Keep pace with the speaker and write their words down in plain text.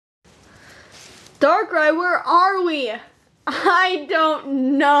Darkrai, where are we? I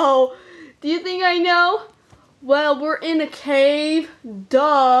don't know. Do you think I know? Well, we're in a cave.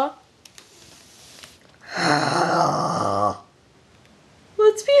 Duh.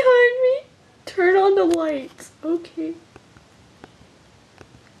 What's behind me? Turn on the lights. Okay.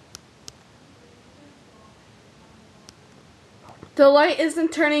 The light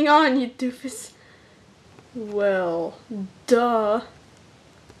isn't turning on, you doofus. Well, duh.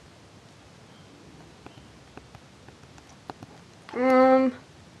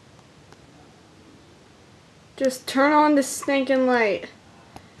 Just turn on the stinking light.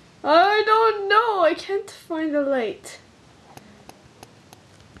 I don't know. I can't find the light.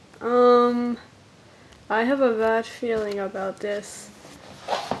 I have a bad feeling about this.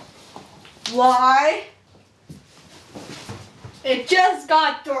 Why? It just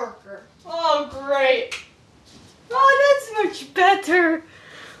got darker. Oh, great. Oh, that's much better.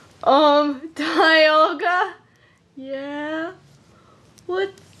 Dialga? Yeah?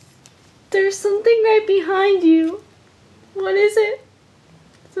 What? There's something right behind you. What is it?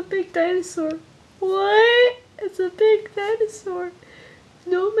 It's a big dinosaur. What? It's a big dinosaur.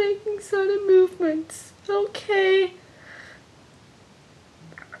 No making sudden movements. Okay.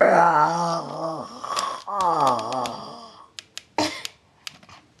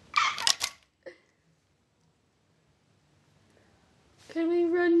 Can we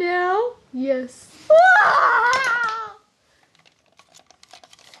run now? Yes.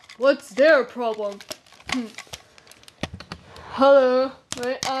 What's their problem? Hello,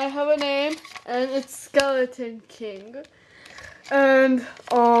 I have a name, and it's Skeleton King. And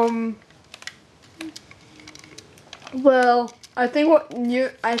well, I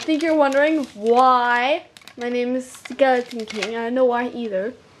think you're wondering why my name is Skeleton King. I don't know why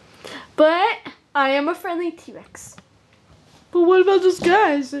either, but I am a friendly T-Rex. But what about those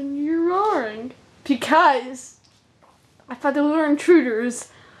guys and you're roaring? Because I thought they were intruders.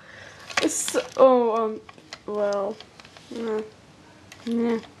 Well, yeah.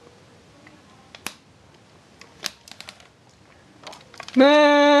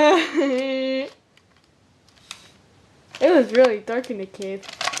 It was really dark in the cave.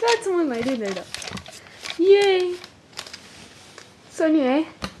 Got someone lighting it up. Yay! So anyway,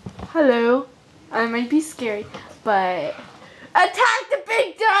 hello. I might be scary, but attack the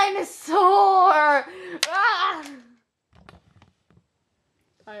big dinosaur! Ah!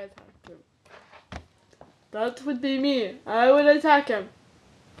 I attacked him. That would be me. I would attack him.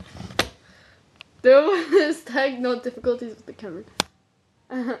 There was no difficulties with the camera.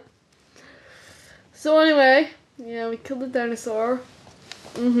 So anyway, yeah, we killed the dinosaur.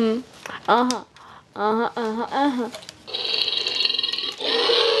 Run away!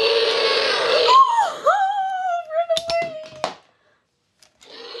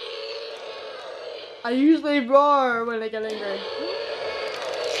 I usually roar when I get angry.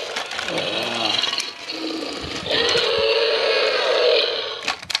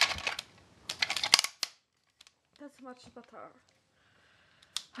 That's much better.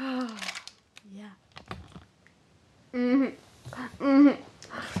 Yeah.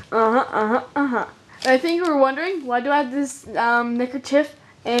 I think we're wondering, why do I have this neckerchief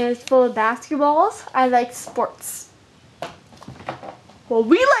and it's full of basketballs? I like sports. Well,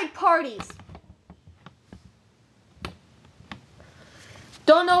 we like parties.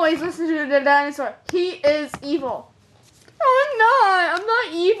 Don't always listen to the dinosaur. He is evil. I'm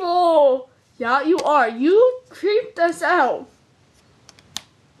not evil. Yeah, you are. You creeped us out.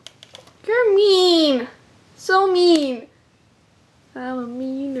 You're mean. So mean. I'm a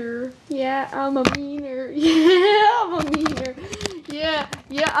meaner. Yeah, I'm a meaner. Yeah, I'm a meaner. Yeah,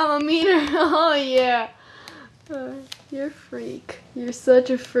 I'm a meaner. Oh, yeah. You're a freak. You're such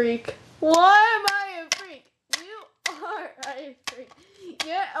a freak. Why am I a freak? You are a freak.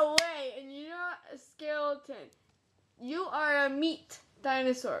 Get away, and you're not a skeleton. You are a meat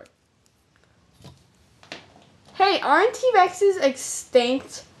dinosaur. Hey, aren't T-Rexes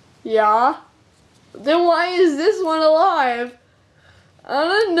extinct? Yeah. Then why is this one alive? I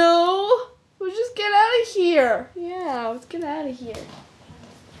don't know. We'll just get out of here. Yeah, let's get out of here.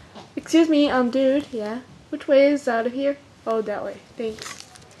 Excuse me, dude. Yeah. Which way is out of here? Oh, that way. Thanks.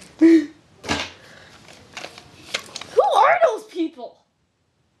 Who are those people?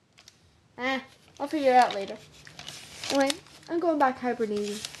 I'll figure it out later. Anyway, I'm going back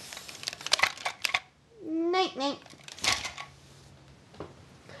hibernating. Night, night.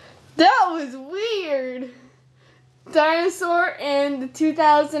 That was weird. Dinosaur in the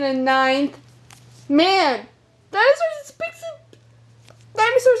 2009. Man, dinosaurs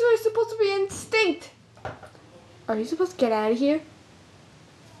are supposed to be extinct. Are you supposed to get out of here?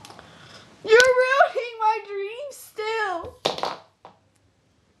 You're rude.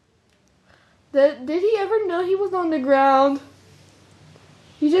 Did he ever know he was on the ground?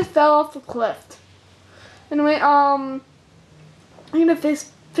 He just fell off the cliff. Anyway, I'm gonna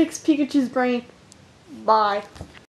fix Pikachu's brain. Bye.